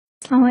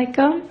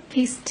Assalamualaikum.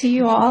 Peace to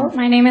you all.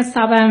 My name is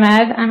Saba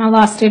Ahmed. I'm a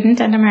law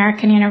student at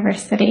American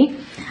University.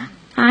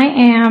 I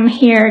am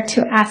here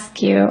to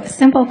ask you a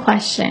simple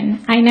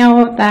question. I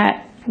know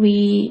that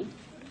we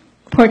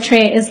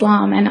portray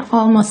Islam and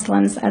all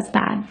Muslims as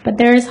bad, but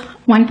there's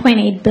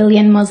 1.8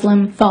 billion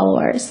Muslim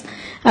followers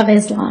of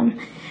Islam.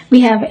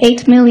 We have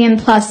 8 million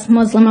plus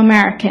Muslim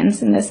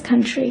Americans in this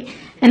country,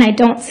 and I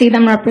don't see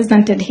them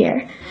represented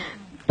here.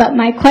 But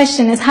my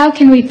question is, how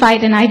can we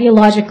fight an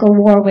ideological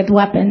war with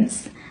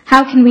weapons?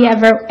 How can we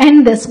ever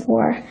end this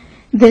war?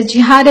 The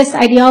jihadist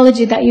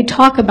ideology that you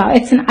talk about,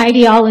 it's an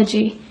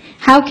ideology.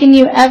 How can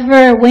you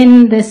ever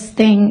win this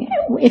thing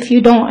if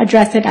you don't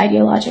address it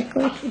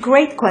ideologically?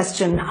 Great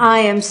question. I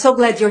am so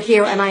glad you're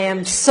here, and I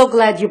am so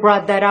glad you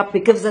brought that up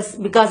because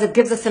it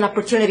gives us an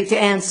opportunity to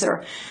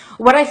answer.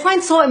 What I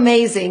find so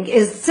amazing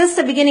is since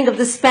the beginning of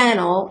this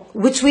panel,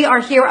 which we are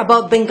here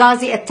about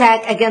Benghazi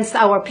attack against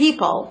our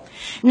people,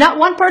 not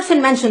one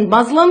person mentioned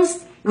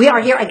Muslims. We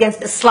are here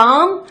against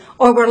Islam,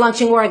 or we're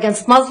launching war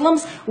against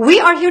Muslims. We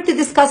are here to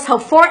discuss how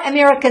 4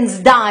 Americans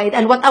died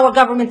and what our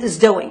government is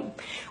doing.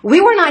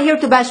 We were not here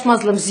to bash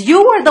Muslims.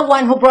 You were the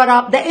one who brought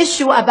up the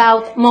issue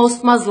about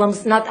most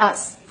Muslims, not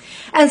us.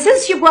 And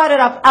since you brought it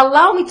up,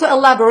 allow me to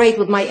elaborate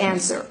with my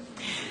answer.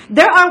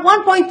 There are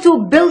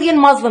 1.2 billion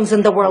Muslims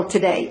in the world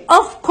today.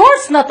 Of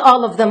course, not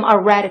all of them are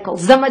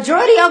radicals. The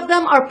majority of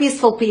them are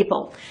peaceful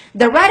people.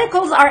 The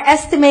radicals are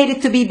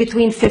estimated to be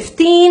between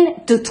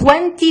 15 to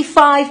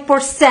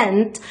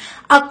 25%,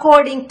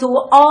 according to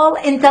all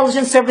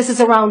intelligence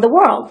services around the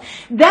world.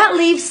 That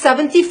leaves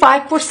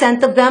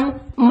 75% of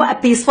them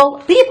peaceful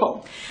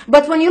people.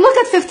 But when you look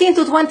at 15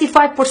 to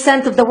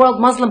 25% of the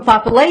world Muslim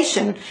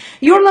population,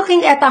 you're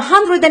looking at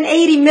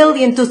 180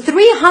 million to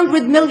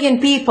 300 million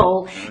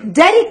people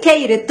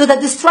dedicated to the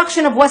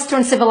destruction of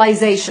Western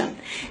civilization.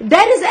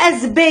 That is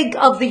as big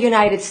as the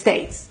United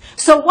States.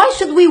 So why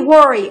should we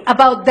worry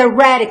about the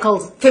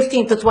radicals,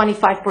 15 to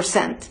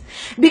 25%?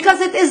 Because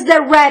it is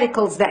the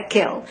radicals that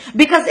kill.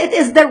 Because it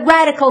is the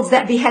radicals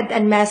that behead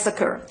and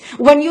massacre.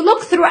 When you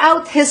look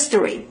throughout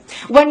history,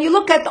 when you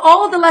look at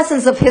all the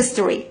lessons of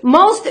history,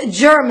 most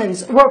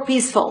Germans were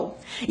peaceful.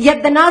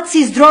 Yet the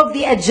Nazis drove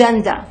the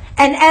agenda.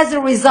 And as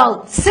a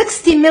result,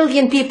 60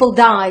 million people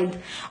died.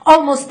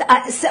 Almost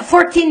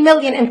 14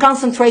 million in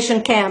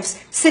concentration camps.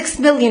 6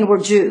 million were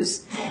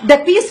Jews. The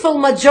peaceful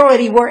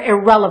majority were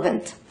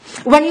irrelevant.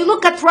 When you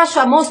look at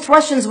Russia, most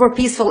Russians were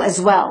peaceful as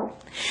well.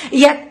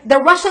 Yet the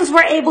Russians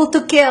were able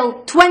to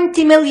kill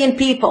 20 million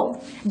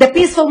people. The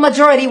peaceful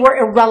majority were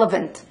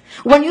irrelevant.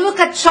 When you look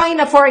at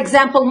China, for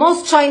example,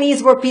 most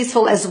Chinese were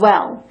peaceful as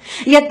well.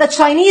 Yet the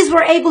Chinese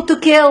were able to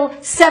kill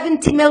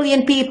 70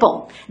 million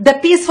people. The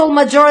peaceful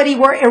majority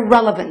were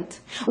irrelevant.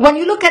 When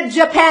you look at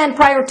Japan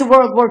prior to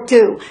World War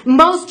II,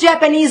 most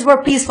Japanese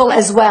were peaceful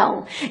as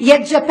well.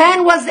 Yet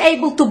Japan was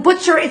able to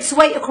butcher its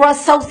way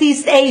across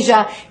Southeast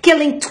Asia,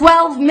 killing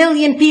 12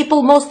 million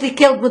people, mostly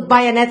killed with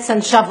bayonets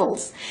and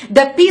shovels.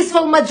 The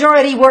peaceful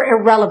majority were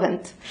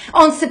irrelevant.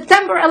 On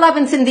September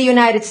 11th in the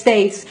United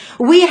States,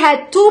 we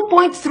had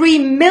 2.3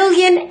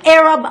 million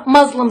Arab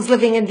Muslims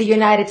living in the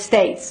United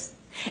States.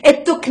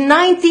 It took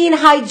 19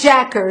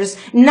 hijackers,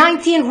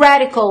 19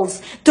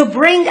 radicals to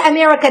bring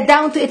America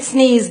down to its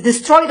knees,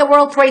 destroy the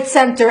World Trade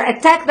Center,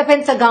 attack the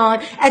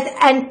Pentagon,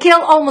 and kill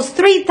almost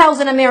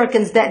 3,000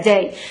 Americans that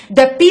day.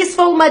 The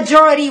peaceful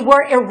majority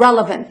were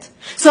irrelevant.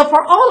 So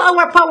for all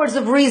our powers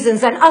of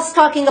reasons and us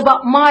talking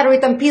about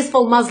moderate and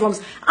peaceful Muslims,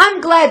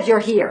 I'm glad you're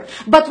here.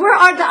 But where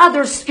are the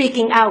others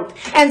speaking out?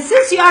 And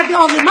since you are the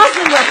only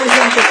Muslim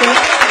representative,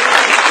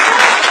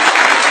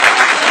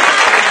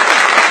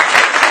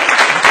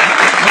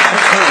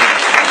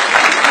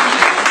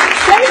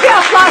 save the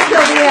applause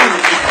till the end.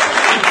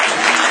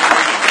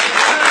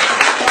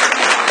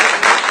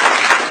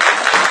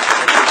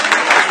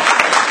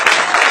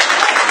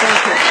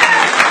 Thank you.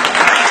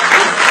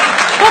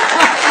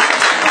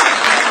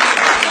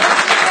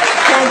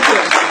 Thank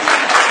you.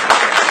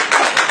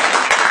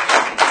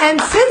 And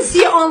since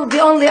you're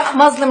the only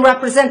Muslim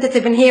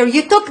representative in here,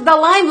 you took the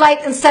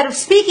limelight instead of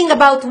speaking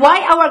about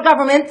why our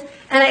government,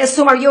 and I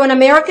assume, are you an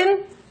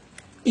American?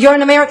 You're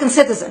an American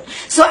citizen.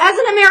 So as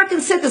an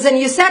American citizen,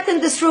 you sat in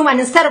this room and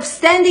instead of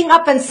standing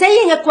up and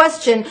saying a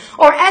question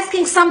or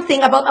asking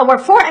something about our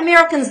 4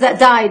 Americans that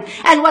died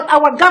and what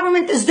our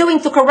government is doing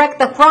to correct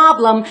the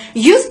problem,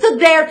 you stood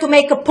there to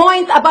make a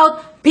point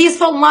about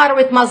peaceful,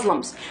 moderate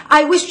Muslims.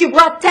 I wish you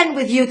brought 10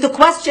 with you to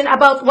question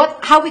about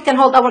how we can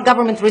hold our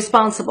government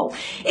responsible.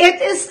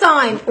 It is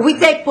time we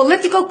take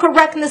political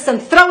correctness and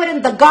throw it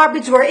in the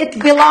garbage where it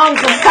belongs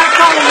and start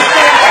calling it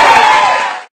fair.